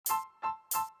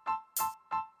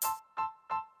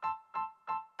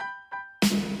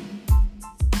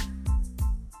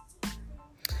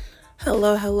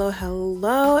Hello, hello,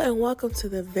 hello, and welcome to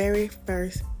the very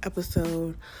first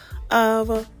episode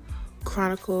of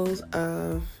Chronicles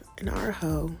of an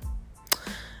Ho.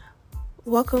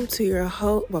 Welcome to your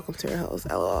host.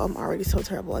 LOL, I'm already so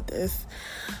terrible at this.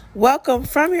 Welcome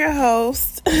from your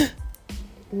host,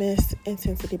 Miss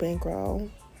Intensity Bankroll.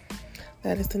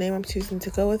 That is the name I'm choosing to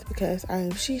go with because I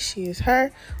am she is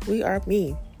her, we are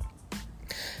me.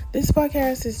 This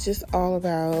podcast is just all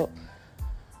about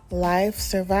life,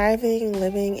 surviving,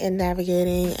 living, and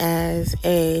navigating as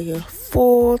a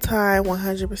full-time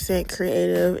 100%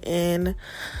 creative in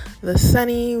the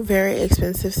sunny, very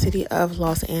expensive city of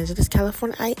Los Angeles,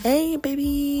 California.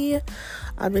 Baby.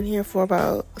 I've been here for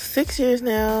about 6 years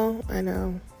now. I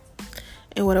know.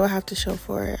 And what do I have to show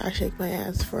for it? I shake my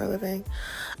ass for a living.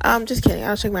 Just kidding. I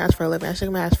don't shake my ass for a living. I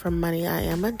shake my ass for money. I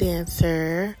am a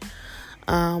dancer,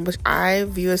 which I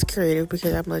view as creative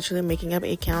because I'm literally making up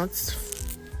accounts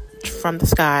from the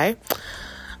sky.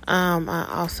 I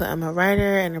also am a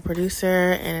writer and a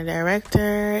producer and a director,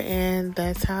 and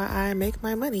that's how I make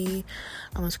my money.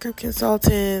 I'm a script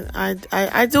consultant.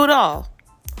 I do it all.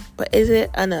 But is it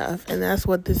enough? And that's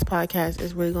what this podcast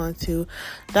is really going to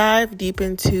dive deep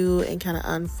into and kind of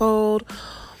unfold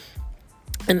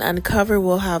and uncover.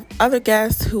 We'll have other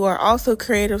guests who are also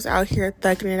creatives out here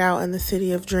thugging it out in the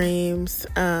city of dreams,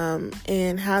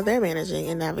 and how they're managing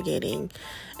and navigating.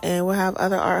 And we'll have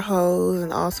other art hoes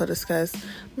and also discuss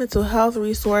mental health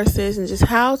resources and just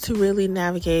how to really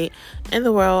navigate in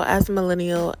the world as a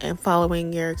millennial and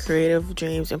following your creative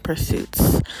dreams and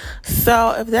pursuits.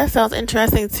 So if that sounds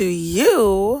interesting to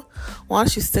you, why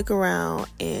don't you stick around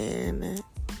and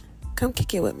come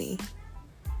kick it with me.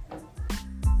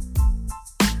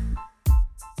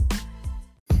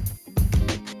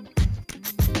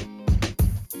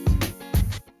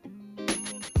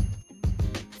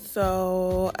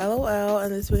 So, LOL,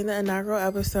 and this being the inaugural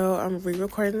episode, I'm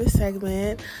re-recording this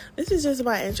segment. This is just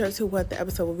my intro to what the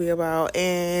episode will be about,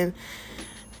 and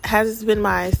has been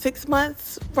my 6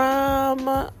 months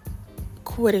from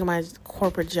quitting my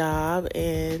corporate job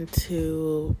and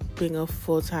to being a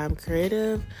full-time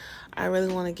creative. I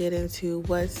really want to get into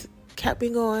what's kept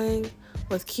me going,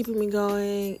 what's keeping me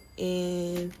going,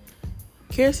 and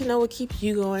curious to know what keeps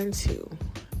you going too,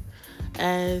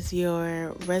 as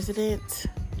your resident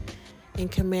and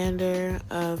commander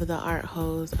of the art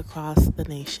hoes across the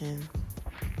nation.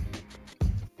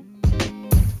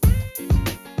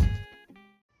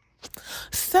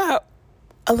 So,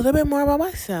 a little bit more about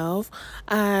myself.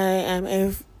 I am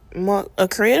a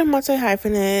creative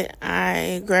multi-hyphenate.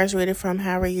 I graduated from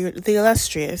the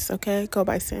illustrious, go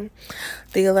Bison,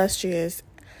 the illustrious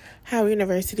Howard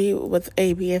University with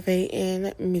a BFA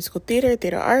in musical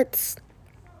theater arts.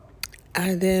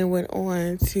 I then went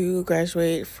on to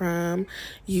graduate from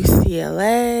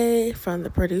UCLA from the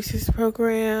producers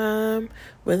program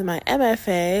with my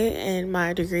MFA and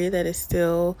my degree that is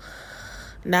still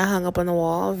not hung up on the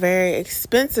wall. Very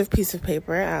expensive piece of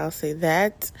paper, I'll say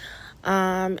that.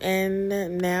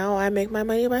 And now I make my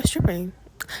money by stripping.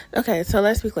 Okay, so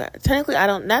let's be clear. Technically,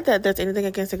 not that there's anything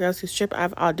against the girls who strip.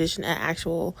 I've auditioned at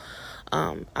actual,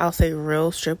 I'll say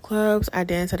real strip clubs. I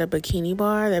dance at a bikini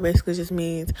bar. That basically just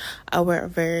means I wear a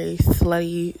very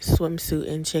slutty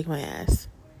swimsuit and shake my ass.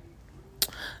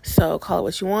 So call it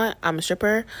what you want. I'm a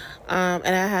stripper. And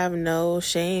I have no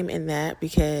shame in that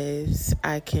because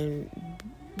I can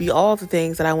be all the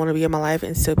things that I want to be in my life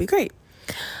and still be great.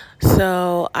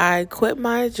 So I quit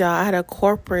my job. I had a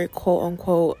corporate, quote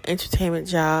unquote, entertainment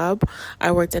job.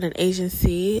 I worked at an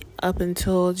agency up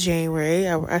until January.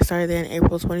 I started there in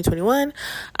April 2021.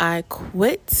 I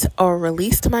quit or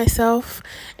released myself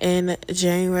in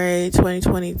January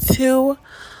 2022.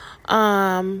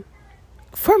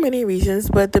 For many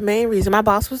reasons, but the main reason, my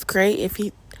boss was great. If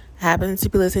he happens to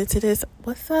be listening to this,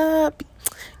 what's up?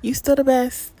 You still the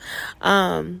best.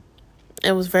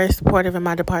 It was very supportive in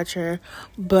my departure,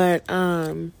 but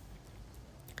I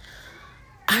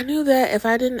knew that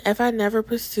if I never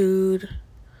pursued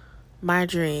my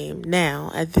dream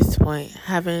now at this point,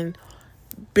 having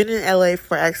been in LA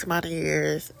for X amount of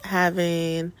years,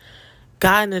 having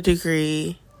gotten a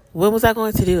degree, when was I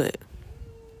going to do it?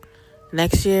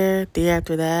 Next year, the year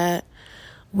after that?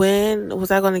 When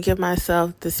was I going to give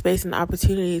myself the space and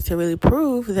opportunity to really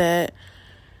prove that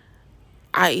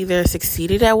I either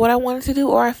succeeded at what I wanted to do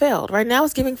or I failed? Right now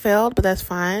it's giving failed, but that's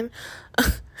fine. I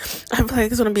feel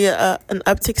like it's going to be an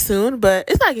uptick soon, but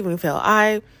it's not giving fail.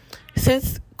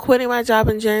 Since quitting my job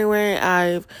in January,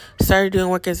 I've started doing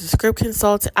work as a script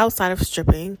consultant outside of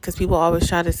stripping, because people always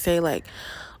try to say like,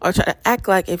 or try to act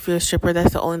like if you're a stripper,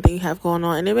 that's the only thing you have going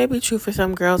on. And it may be true for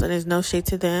some girls, and there's no shade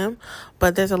to them,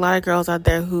 but there's a lot of girls out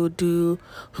there who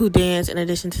dance in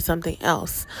addition to something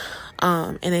else.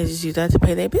 And they just use that to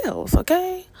pay their bills,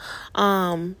 okay?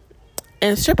 And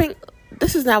stripping,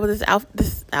 this is not what this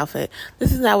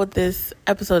is not what this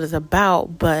episode is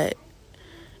about, but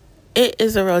it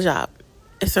is a real job.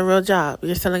 It's a real job.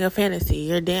 You're selling a fantasy.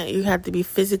 You have to be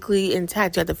physically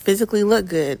intact. You have to physically look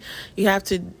good.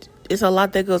 It's a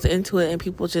lot that goes into it, and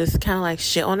people just kind of like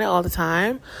shit on it all the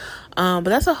time. But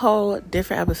that's a whole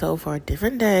different episode for a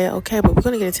different day, okay? But we're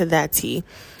going to get into that tea.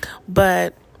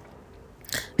 But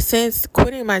since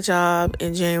quitting my job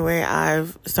in January,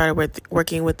 I've started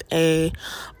working with a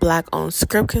Black-owned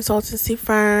script consultancy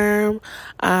firm.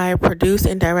 I produced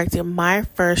and directed my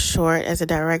first short as a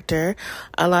director.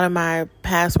 A lot of my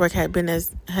past work has been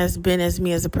as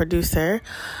me as a producer.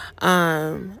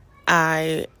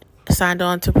 I signed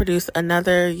on to produce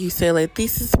another UCLA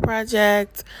thesis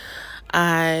project.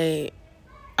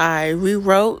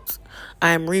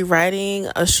 I'm rewriting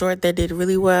a short that did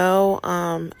really well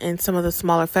in some of the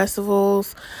smaller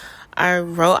festivals.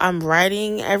 I'm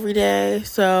writing every day,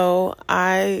 so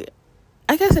I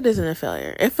guess it isn't a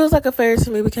failure. It feels like a failure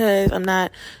to me because I'm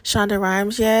not Shonda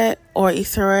Rhimes yet, or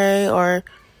Issa Rae, or,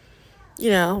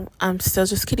 I'm still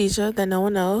just Khadijah that no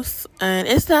one knows. And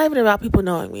it's not even about people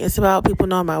knowing me. It's about people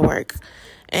knowing my work.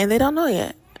 And they don't know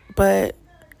yet. But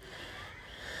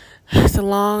it's a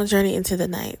long journey into the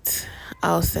night,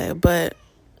 I'll say. But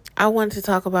I wanted to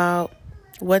talk about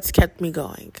what's kept me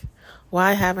going.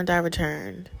 Why haven't I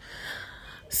returned?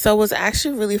 So what's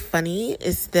actually really funny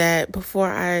is that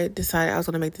before I decided I was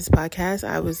going to make this podcast,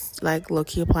 I was like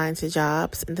low-key applying to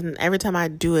jobs. And then every time I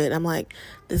do it, I'm like,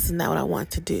 this is not what I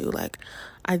want to do. Like,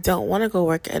 I don't want to go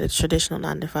work at a traditional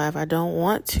 9-to-5. I don't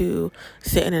want to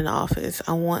sit in an office.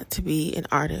 I want to be an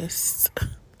artist.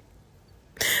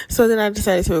 So then I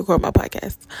decided to record my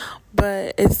podcast.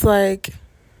 But it's like,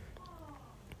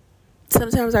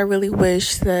 sometimes I really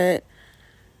wish that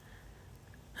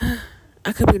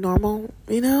I could be normal,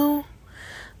 that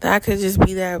I could just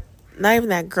be that, not even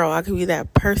that girl, I could be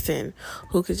that person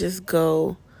who could just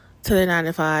go to their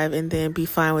 9-to-5 and then be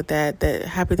fine with that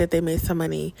happy that they made some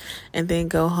money, and then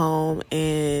go home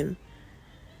and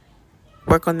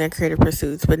work on their creative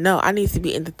pursuits. But no, I need to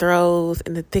be in the throes,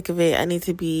 in the thick of it. I need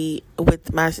to be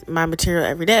with my material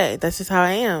every day. That's just how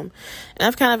I am. And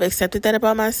I've kind of accepted that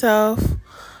about myself,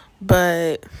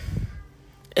 but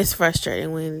it's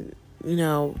frustrating when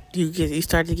you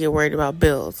start to get worried about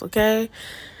bills, okay?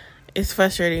 It's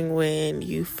frustrating when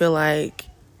you feel like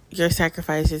your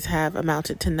sacrifices have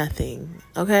amounted to nothing,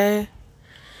 okay?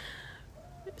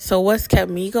 So what's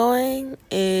kept me going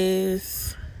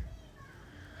is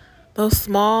those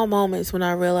small moments when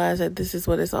I realize that this is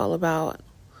what it's all about.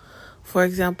 For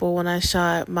example, when I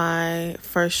shot my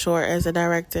first short as a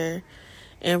director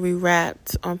and we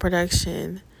wrapped on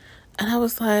production, and I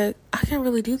was like, I can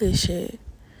really do this shit.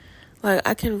 Like,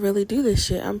 I can really do this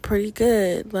shit. I'm pretty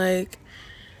good. Like,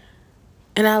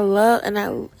 and I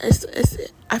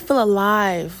feel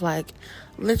alive. Like,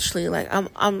 literally, like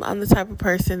I'm the type of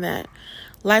person that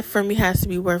life for me has to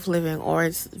be worth living, or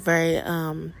it's very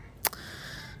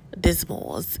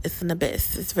dismal. It's an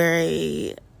abyss. It's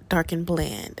very dark and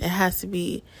bland. It has to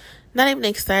be not even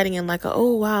exciting and like,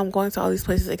 oh wow, I'm going to all these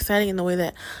places. Exciting in the way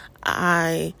that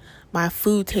my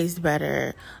food tastes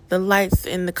better, the lights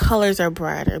and the colors are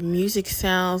brighter, music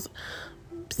sounds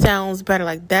better.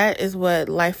 Like, that is what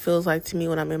life feels like to me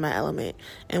when I'm in my element.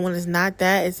 And when it's not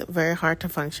that, it's very hard to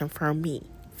function for me.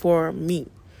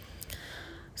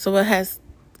 So what has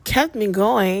kept me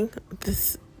going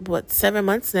 7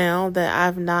 months now that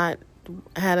I've not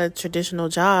had a traditional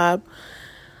job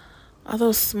are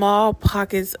those small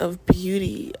pockets of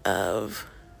beauty of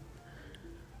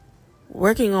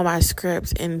working on my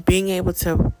scripts and being able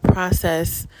to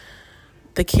process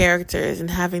the characters and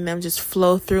having them just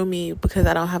flow through me because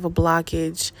I don't have a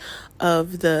blockage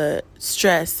of the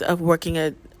stress of working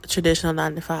a traditional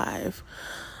 9-to-5.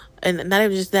 And not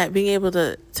even just that, being able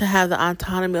to have the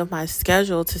autonomy of my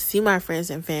schedule, to see my friends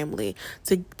and family,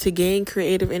 to gain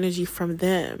creative energy from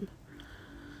them,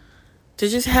 to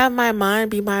just have my mind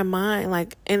be my mind.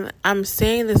 Like, and I'm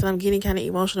saying this and I'm getting kind of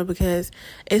emotional because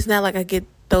it's not like I get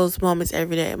those moments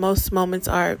every day. Most moments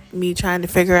are me trying to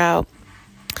figure out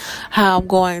how I'm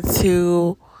going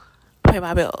to pay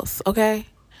my bills, okay?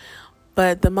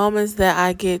 But the moments that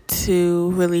I get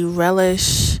to really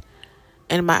relish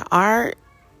in my art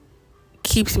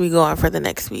keeps me going for the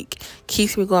next week,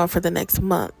 keeps me going for the next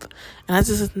month. And I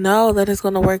just know that it's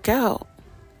going to work out.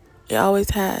 It always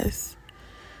has.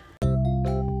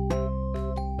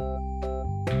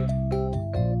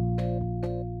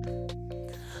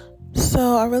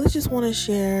 So I really just want to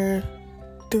share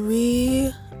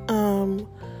 3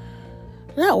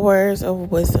 not words of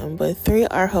wisdom, but 3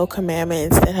 Arho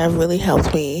commandments that have really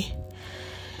helped me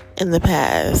in the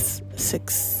past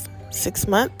six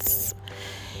months.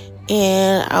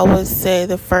 And I would say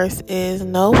the first is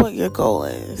know what your goal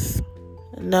is.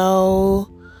 Know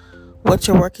what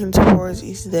you're working towards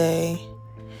each day,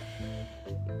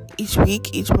 each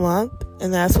week, each month,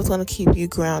 and that's what's going to keep you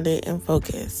grounded and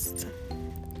focused.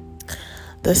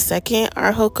 The second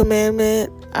Arho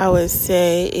commandment I would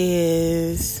say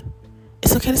is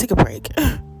it's okay to take a break.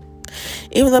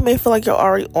 Even though it may feel like you're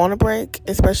already on a break,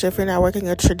 especially if you're not working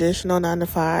a traditional 9 to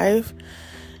 5,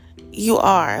 you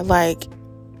are. Like,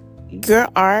 your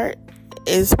art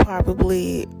is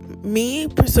probably, me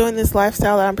pursuing this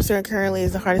lifestyle that I'm pursuing currently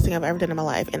is the hardest thing I've ever done in my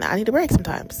life. And I need a break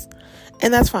sometimes.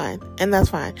 And that's fine. And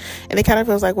it kind of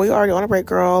feels like, well, you're already on a break,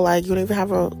 girl. Like, you don't even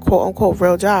have a quote unquote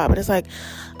real job. And it's like,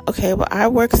 okay, but I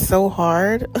work so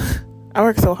hard.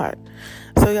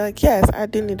 So you're like, yes, I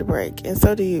do need a break. And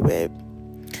so do you, babe.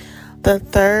 The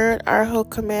third Arho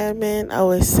commandment I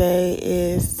would say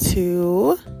is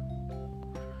to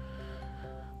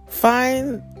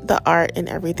find the art in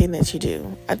everything that you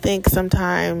do. I think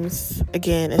sometimes,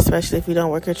 again, especially if you don't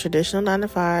work a traditional 9 to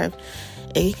 5,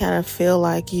 it can kind of feel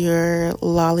like you're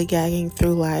lollygagging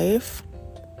through life.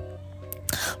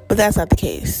 But that's not the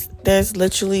case. There's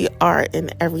literally art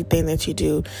in everything that you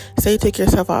do. Say you take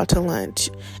yourself out to lunch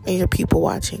and you're people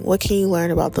watching. What can you learn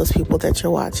about those people that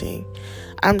you're watching?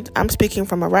 I'm speaking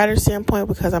from a writer standpoint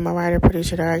because I'm a writer,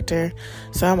 producer, director.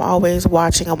 So I'm always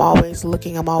watching, I'm always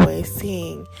looking, I'm always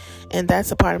seeing. And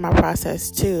that's a part of my process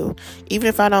too. Even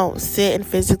if I don't sit and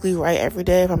physically write every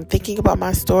day, if I'm thinking about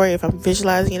my story, if I'm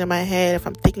visualizing it in my head, if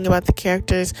I'm thinking about the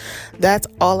characters, that's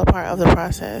all a part of the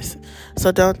process.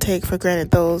 So don't take for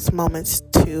granted those moments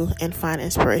too and find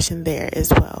inspiration there as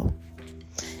well.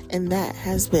 And that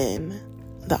has been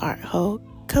the Arho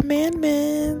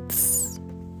Commandments.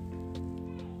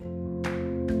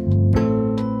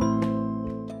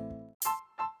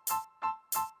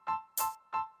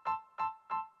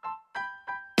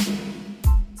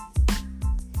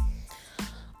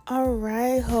 All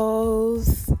right,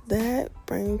 hoes, that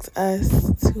brings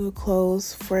us to a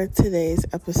close for today's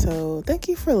episode. Thank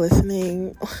you for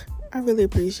listening. I really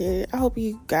appreciate it. I hope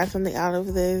you got something out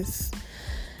of this.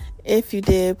 If you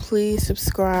did, please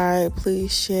subscribe,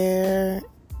 please share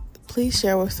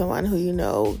with someone who you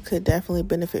know could definitely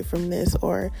benefit from this,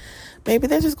 or maybe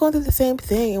they're just going through the same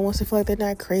thing and wants to feel like they're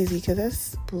not crazy, because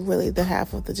that's really the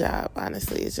half of the job,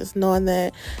 honestly. It's just knowing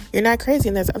that you're not crazy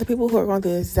and there's other people who are going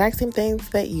through the exact same things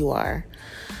that you are.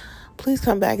 Please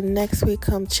come back next week.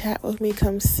 Come chat with me.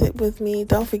 Come sit with me.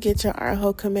 Don't forget your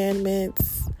Arho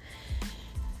commandments.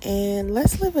 And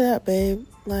let's live it up, babe.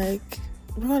 Like,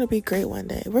 we're going to be great one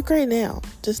day. We're great now.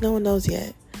 Just no one knows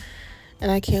yet.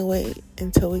 And I can't wait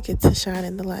until we get to shine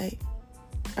in the light.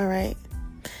 All right.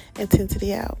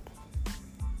 Intensity out.